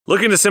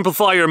Looking to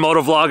simplify your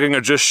motovlogging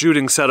or just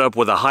shooting setup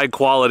with a high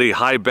quality,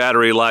 high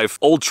battery life,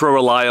 ultra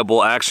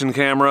reliable action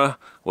camera?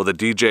 Well, the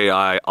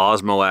DJI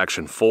Osmo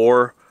Action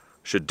 4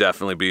 should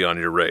definitely be on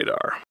your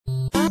radar.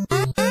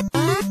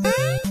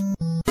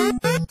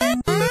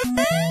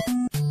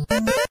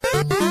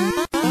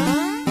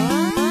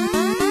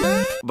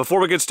 Before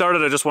we get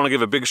started, I just want to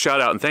give a big shout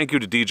out and thank you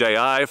to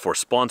DJI for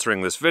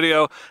sponsoring this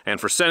video and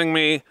for sending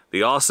me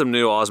the awesome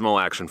new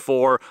Osmo Action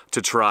 4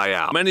 to try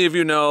out. Many of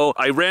you know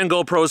I ran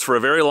GoPros for a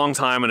very long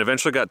time and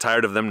eventually got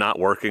tired of them not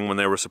working when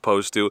they were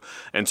supposed to,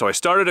 and so I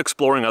started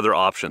exploring other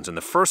options, and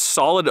the first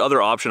solid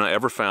other option I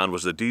ever found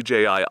was the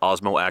DJI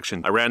Osmo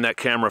Action. I ran that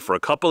camera for a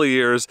couple of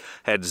years,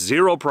 had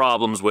zero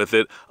problems with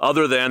it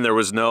other than there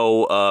was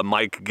no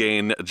mic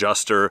gain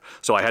adjuster,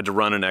 so I had to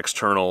run an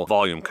external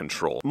volume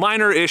control.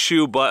 Minor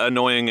issue, but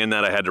annoying in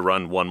that I had to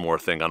run one more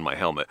thing on my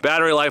helmet.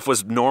 Battery life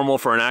was normal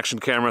for an action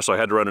camera, so I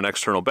had to run an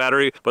external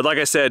battery. But like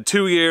I said,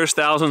 2 years,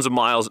 thousands of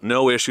miles,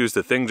 no issues.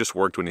 The thing just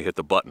worked when you hit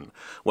the button.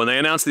 When they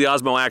announced the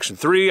Osmo Action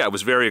 3, I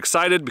was very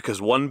excited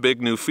because one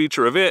big new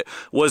feature of it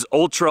was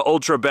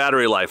ultra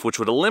battery life, which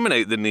would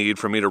eliminate the need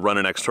for me to run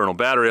an external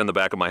battery on the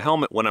back of my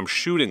helmet when I'm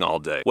shooting all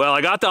day. Well,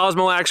 I got the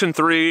Osmo Action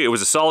 3. It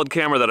was a solid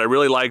camera that I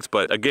really liked,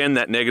 but again,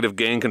 that negative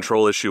gain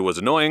control issue was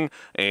annoying,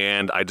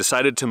 and I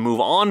decided to move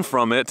on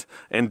from it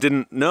and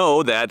didn't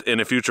know that in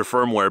a future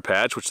firmware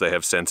patch, which they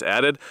have since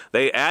added,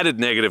 they added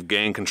negative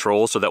gain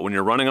control so that when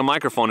you're running a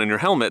microphone in your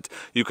helmet,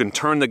 you can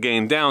turn the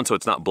gain down so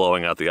it's not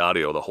blowing out the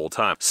audio the whole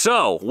time.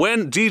 So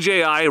when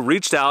DJI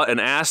reached out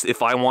and asked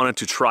if I wanted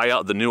to try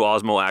out the new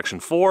Osmo Action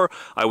 4,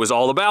 I was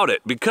all about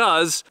it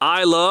because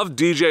I love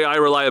DJI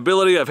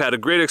reliability. I've had a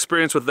great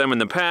experience with them in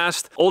the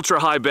past, ultra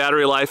high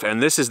battery life,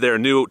 and this is their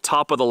new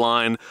top of the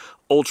line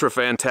ultra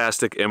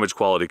fantastic image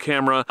quality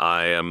camera.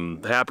 I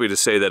am happy to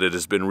say that it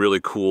has been really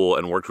cool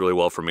and worked really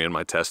well for me in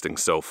my testing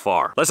so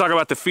far. Let's talk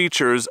about the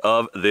features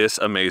of this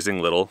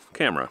amazing little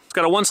camera. It's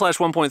got a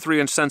 1/1.3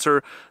 inch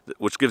sensor,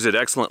 which gives it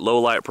excellent low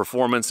light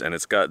performance, and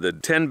it's got the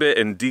 10-bit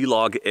and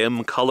D-Log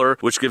M color,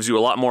 which gives you a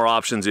lot more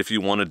options if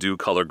you want to do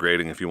color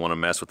grading, if you want to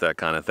mess with that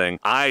kind of thing.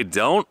 I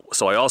don't,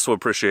 so I also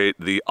appreciate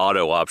the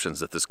auto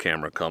options that this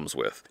camera comes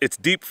with. It's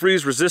deep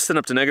freeze resistant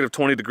up to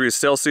 -20 degrees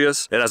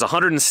Celsius. It has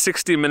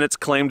 160 minutes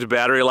claimed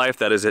battery life,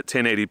 that is at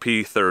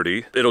 1080p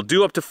 30. It'll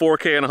do up to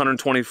 4K and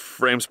 120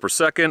 frames per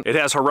second. It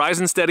has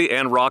horizon steady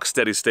and rock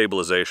steady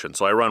stabilization.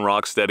 So I run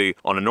rock steady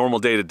on a normal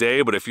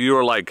day-to-day, but if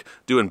you're like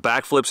doing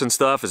backflips and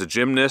stuff as a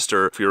gymnast,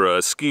 or if you're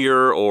a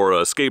skier or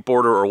a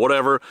skateboarder or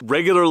whatever,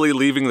 regularly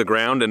leaving the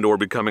ground and or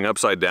becoming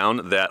upside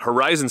down, that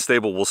horizon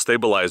stable will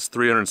stabilize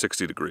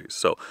 360 degrees.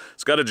 So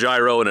it's got a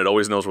gyro and it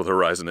always knows where the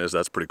horizon is.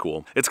 That's pretty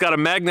cool. It's got a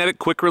magnetic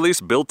quick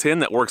release built in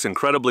that works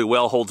incredibly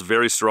well, holds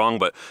very strong,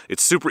 but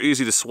it's super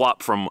easy to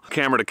swap from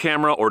camera to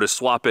camera or to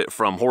swap it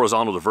from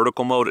horizontal to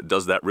vertical mode. It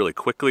does that really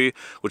quickly,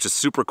 which is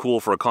super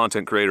cool for a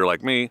content creator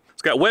like me.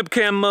 It's got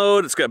webcam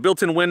mode, it's got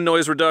built-in wind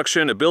noise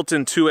reduction, a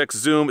built-in 2x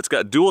zoom, it's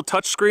got dual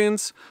touch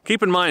screens.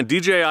 Keep in mind,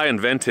 DJI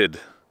invented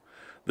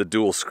the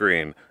dual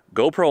screen.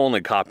 GoPro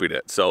only copied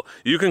it. So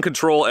you can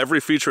control every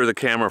feature of the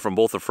camera from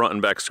both the front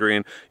and back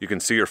screen. You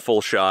can see your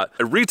full shot.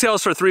 It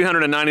retails for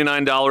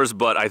 $399,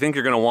 but I think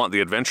you're gonna want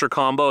the adventure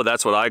combo.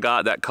 That's what I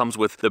got. That comes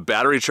with the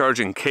battery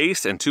charging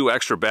case and 2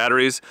 extra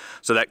batteries.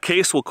 So that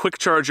case will quick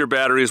charge your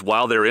batteries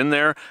while they're in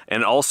there,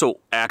 and also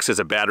acts as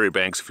a battery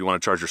bank. So if you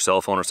want to charge your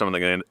cell phone or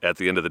something at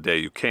the end of the day,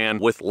 you can.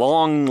 With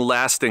long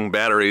lasting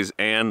batteries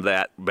and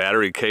that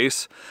battery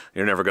case,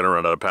 you're never gonna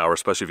run out of power,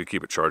 especially if you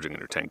keep it charging in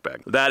your tank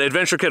bag. That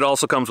adventure kit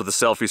also comes with a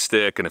selfie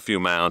stick and a few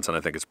mounts, and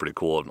I think it's pretty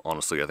cool, and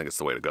honestly I think it's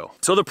the way to go.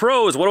 So the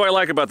pros, what do I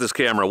like about this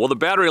camera? Well, the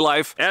battery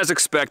life, as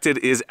expected,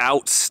 is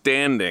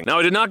outstanding. Now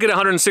I did not get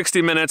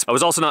 160 minutes. I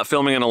was also not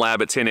filming in a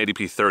lab at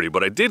 1080p 30,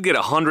 but I did get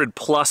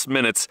 100+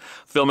 minutes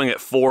filming at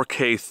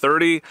 4K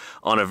 30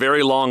 on a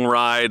very long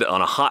ride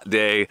on a hot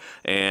day,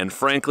 and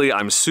frankly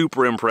I'm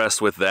super impressed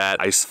with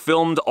that. I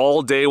filmed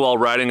all day while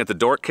riding at the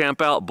Dork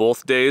campout,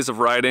 both days of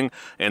riding,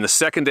 and the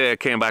second day I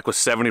came back with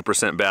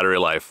 70% battery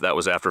life. That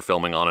was after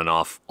filming on and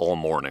off all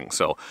morning.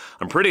 So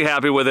I'm pretty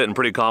happy with it and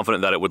pretty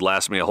confident that it would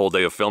last me a whole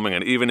day of filming,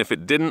 and even if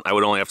it didn't, I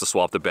would only have to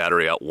swap the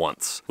battery out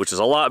once, which is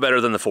a lot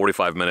better than the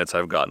 45 minutes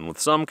I've gotten with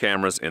some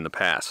cameras in the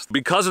past.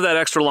 Because of that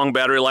extra long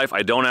battery life,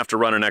 I don't have to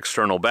run an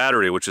external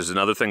battery, which is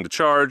another thing to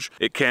charge.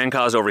 It can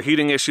cause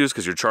overheating issues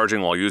because you're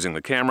charging while using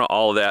the camera,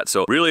 all of that.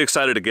 So really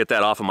excited to get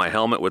that off of my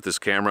helmet with this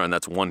camera, and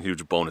that's one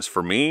huge bonus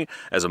for me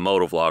as a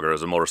motovlogger,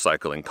 as a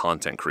motorcycling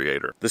content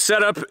creator. The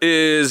setup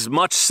is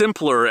much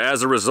simpler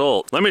as a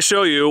result. Let me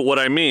show you what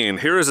I mean.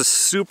 Here is a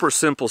super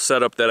simple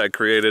setup that I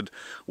created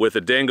with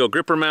a Dango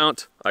gripper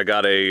mount, I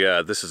got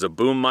a, this is a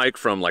boom mic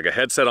from like a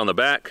headset on the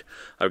back.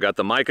 I've got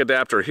the mic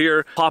adapter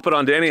here. Pop it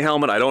onto any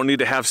helmet. I don't need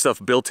to have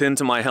stuff built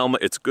into my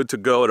helmet. It's good to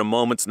go at a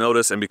moment's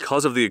notice. And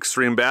because of the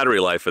extreme battery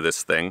life of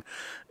this thing,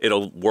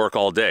 it'll work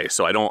all day.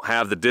 So I don't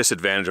have the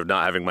disadvantage of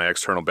not having my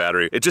external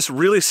battery. It just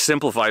really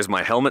simplifies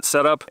my helmet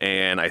setup,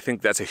 and I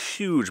think that's a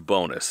huge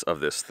bonus of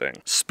this thing.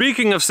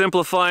 Speaking of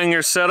simplifying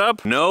your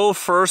setup, no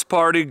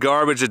first-party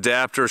garbage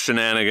adapter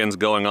shenanigans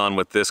going on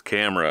with this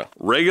camera.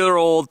 Regular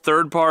old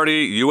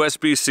third-party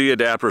USB-C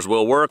adapters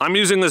will work. I'm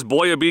using this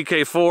Boya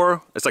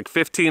BK4. It's like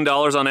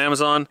 $15 on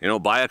Amazon. You know,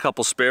 buy a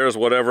couple spares,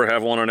 whatever,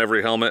 have one on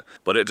every helmet,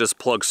 but it just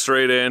plugs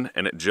straight in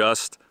and it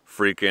just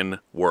freaking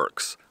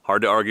works.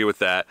 Hard to argue with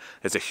that.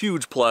 It's a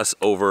huge plus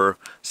over,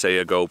 say,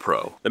 a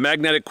GoPro. The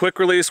magnetic quick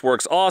release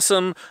works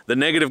awesome. The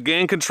negative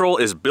gain control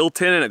is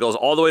built in and it goes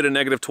all the way to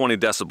negative 20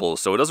 decibels.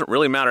 So it doesn't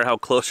really matter how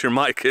close your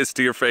mic is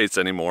to your face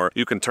anymore.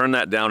 You can turn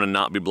that down and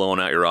not be blowing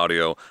out your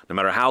audio, no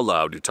matter how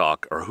loud you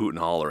talk or hoot and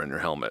holler in your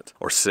helmet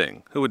or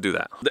sing. Who would do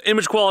that? The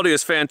image quality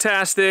is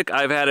fantastic.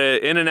 I've had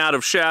it in and out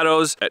of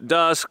shadows at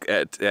dusk,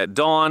 at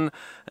dawn,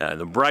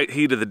 the bright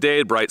heat of the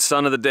day, bright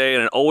sun of the day,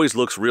 and it always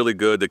looks really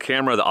good. The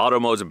camera, the auto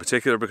modes in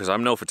particular, because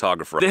I'm no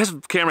photographer. This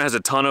camera has a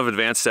ton of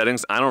advanced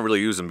settings. I don't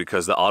really use them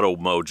because the auto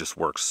mode just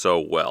works so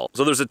well.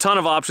 So there's a ton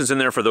of options in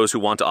there for those who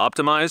want to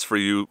optimize, for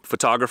you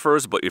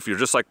photographers, but if you're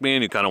just like me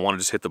and you kind of want to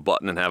just hit the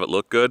button and have it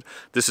look good,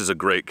 this is a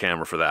great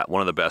camera for that.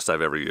 One of the best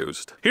I've ever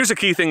used. Here's a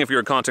key thing if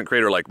you're a content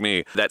creator like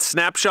me. That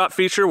snapshot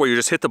feature where you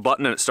just hit the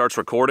button and it starts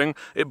recording,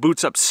 it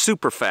boots up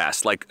super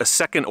fast, like a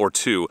second or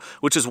two,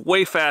 which is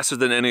way faster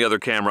than any other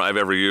camera I've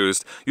ever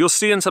used. You'll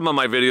see in some of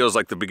my videos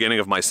like the beginning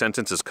of my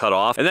sentence is cut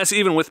off, and that's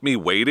even with me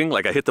waiting.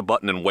 Like I hit the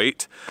button and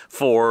wait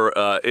for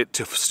it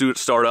to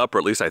start up, or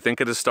at least I think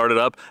it has started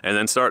up, and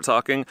then start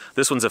talking.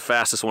 This one's the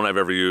fastest one I've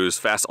ever used.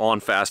 Fast on,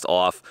 fast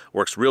off.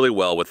 Works really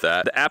well with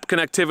that. The app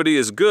connectivity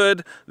is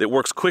good. It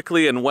works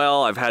quickly and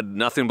well. I've had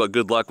nothing but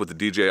good luck with the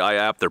DJI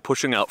app. They're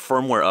pushing out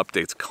firmware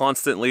updates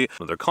constantly.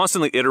 They're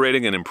constantly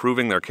iterating and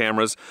improving their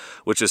cameras,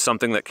 which is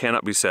something that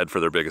cannot be said for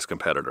their biggest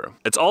competitor.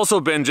 It's also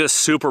been just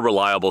super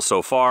reliable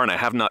so far, and I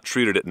have not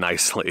treated it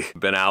nicely.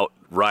 Been out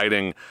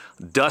riding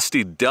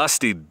dusty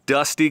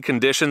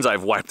conditions.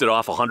 I've wiped it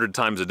off 100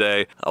 times a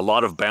day. A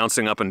lot of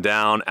bouncing up and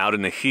down out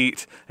in the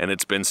heat, and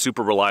it's been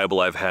super reliable.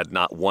 I've had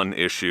not one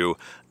issue.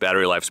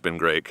 Battery life's been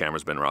great.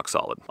 Camera's been rock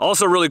solid.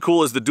 Also really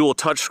cool is the dual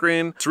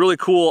touchscreen. It's really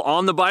cool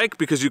on the bike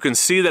because you can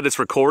see that it's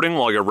recording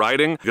while you're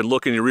riding. You can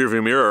look in your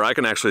rearview mirror, or I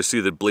can actually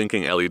see the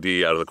blinking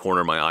LED out of the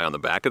corner of my eye on the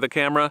back of the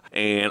camera.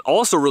 And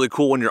also really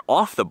cool when you're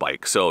off the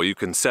bike. So you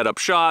can set up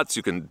shots,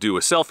 you can do a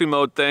selfie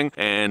mode thing,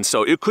 and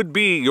so it could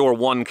be your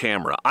one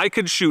camera. I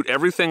could shoot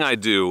everything I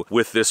do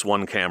with this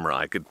one camera.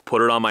 I could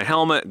put it on my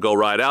helmet, go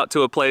ride out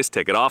to a place,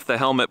 take it off the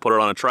helmet, put it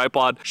on a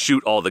tripod,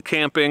 shoot all the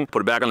camping,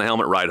 put it back on the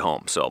helmet, ride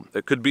home. So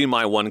it could be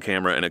my one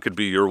camera, and it could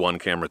be your one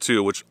camera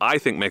too, which I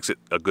think makes it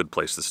a good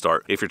place to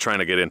start if you're trying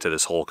to get into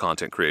this whole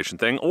content creation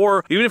thing,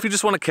 or even if you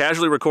just want to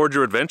casually record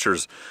your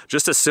adventures.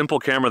 Just a simple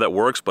camera that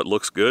works but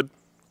looks good.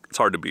 It's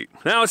hard to beat.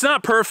 Now, it's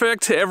not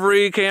perfect.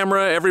 Every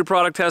camera, every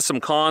product has some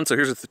cons, so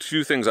here's the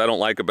two things I don't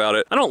like about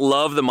it. I don't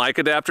love the mic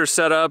adapter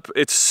setup.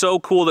 It's so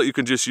cool that you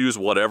can just use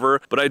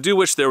whatever, but I do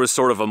wish there was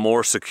sort of a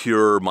more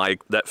secure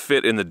mic that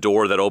fit in the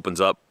door that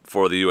opens up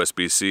for the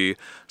USB-C,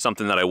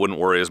 something that I wouldn't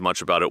worry as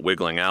much about it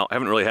wiggling out. I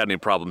haven't really had any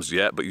problems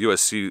yet, but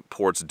USB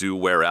ports do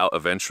wear out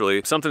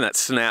eventually. Something that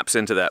snaps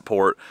into that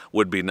port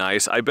would be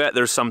nice. I bet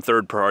there's some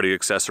third-party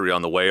accessory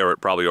on the way, or it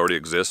probably already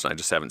exists and I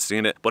just haven't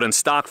seen it. But in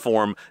stock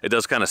form, it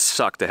does kind of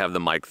suck to have the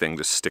mic thing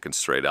just sticking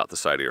straight out the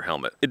side of your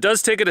helmet. It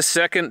does take it a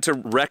second to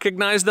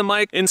recognize the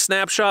mic in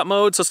snapshot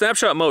mode. So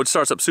snapshot mode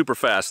starts up super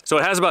fast. So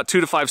it has about 2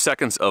 to 5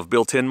 seconds of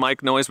built-in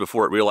mic noise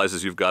before it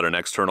realizes you've got an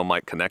external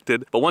mic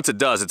connected. But once it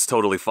does, it's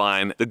totally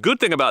fine. The good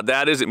thing about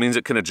that is it means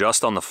it can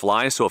adjust on the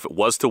fly, so if it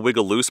was to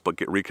wiggle loose but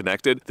get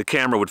reconnected, the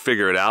camera would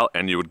figure it out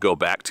and you would go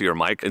back to your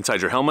mic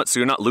inside your helmet, so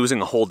you're not losing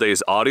a whole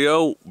day's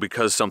audio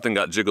because something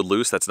got jiggled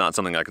loose. That's not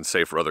something I can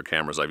say for other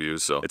cameras I've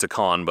used, so it's a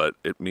con, but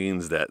it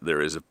means that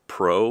there is a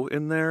pro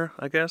in there,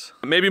 I guess.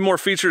 Maybe more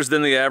features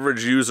than the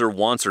average user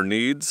wants or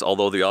needs,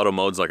 although the auto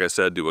modes, like I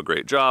said, do a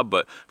great job,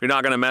 but if you're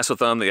not gonna mess with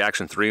them, the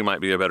Action 3 might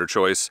be a better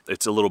choice.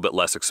 It's a little bit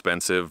less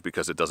expensive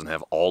because it doesn't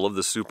have all of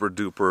the super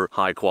duper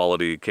high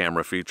quality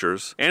camera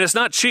features. And it's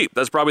not cheap.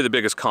 That's probably the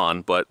biggest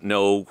con, but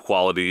no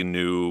quality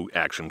new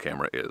action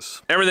camera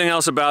is. Everything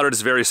else about it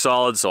is very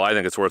solid, so I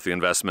think it's worth the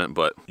investment,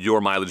 but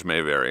your mileage may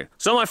vary.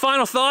 So my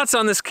final thoughts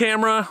on this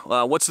camera,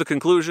 what's the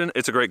conclusion?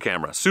 It's a great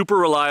camera. Super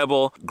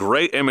reliable,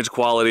 great image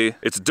quality,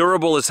 it's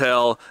durable as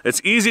hell,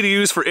 it's easy to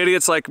use for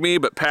idiots like me,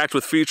 but packed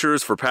with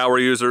features for power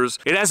users.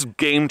 It has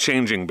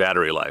game-changing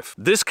battery life.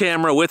 This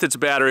camera, with its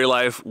battery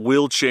life,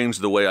 will change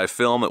the way I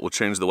film, it will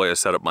change the way I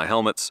set up my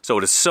helmets, so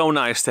it is so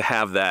nice to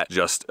have that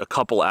just a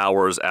couple hours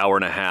hours, hour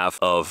and a half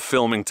of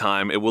filming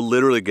time. It will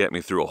literally get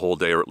me through a whole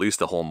day or at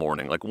least a whole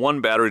morning. Like one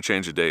battery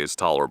change a day is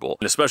tolerable.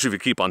 And especially if you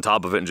keep on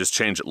top of it and just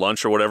change at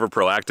lunch or whatever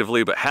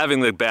proactively, but having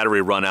the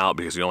battery run out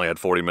because you only had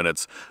 40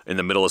 minutes in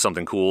the middle of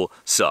something cool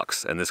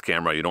sucks. And this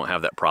camera, you don't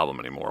have that problem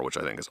anymore, which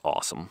I think is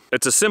awesome.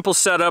 It's a simple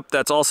setup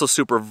that's also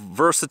super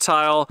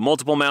versatile.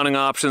 Multiple mounting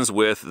options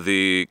with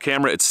the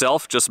camera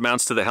itself, just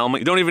mounts to the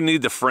helmet. You don't even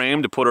need the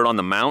frame to put it on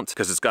the mount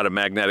because it's got a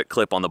magnetic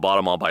clip on the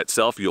bottom all by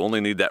itself. You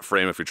only need that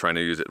frame if you're trying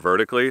to use it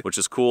vertically, which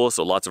is cool.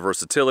 So lots of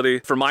versatility.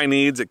 For my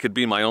needs, it could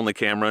be my only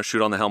camera,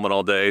 shoot on the helmet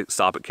all day,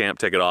 stop at camp,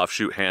 take it off,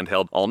 shoot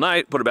handheld all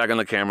night, put it back on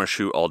the camera,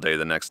 shoot all day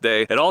the next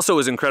day. It also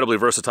is incredibly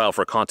versatile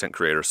for a content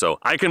creator. So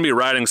I can be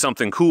riding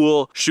something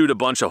cool, shoot a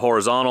bunch of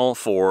horizontal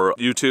for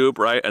YouTube,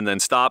 right? And then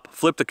stop,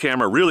 flip the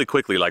camera really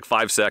quickly, like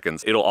 5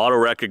 seconds. It'll auto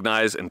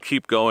recognize and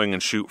keep going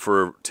and shoot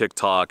for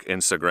TikTok,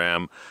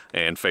 Instagram,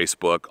 and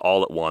Facebook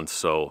all at once.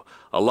 So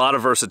a lot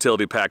of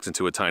versatility packed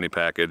into a tiny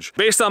package.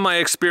 Based on my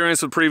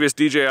experience with previous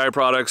DJI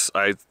products,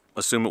 I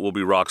assume it will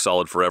be rock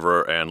solid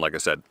forever. And like I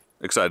said,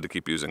 excited to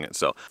keep using it.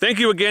 So thank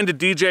you again to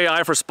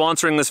DJI for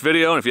sponsoring this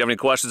video. And if you have any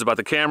questions about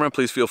the camera,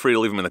 please feel free to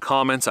leave them in the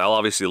comments. I'll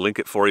obviously link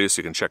it for you so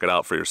you can check it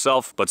out for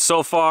yourself. But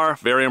so far,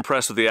 very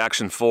impressed with the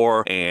Action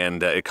 4,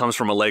 and it comes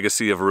from a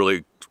legacy of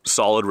really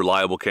solid,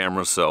 reliable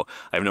cameras, so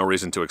I have no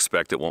reason to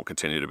expect it won't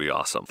continue to be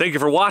awesome. Thank you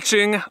for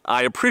watching.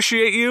 I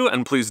appreciate you,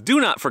 and please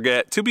do not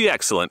forget to be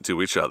excellent to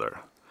each other.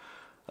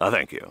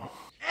 Thank you.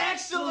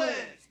 Excellent!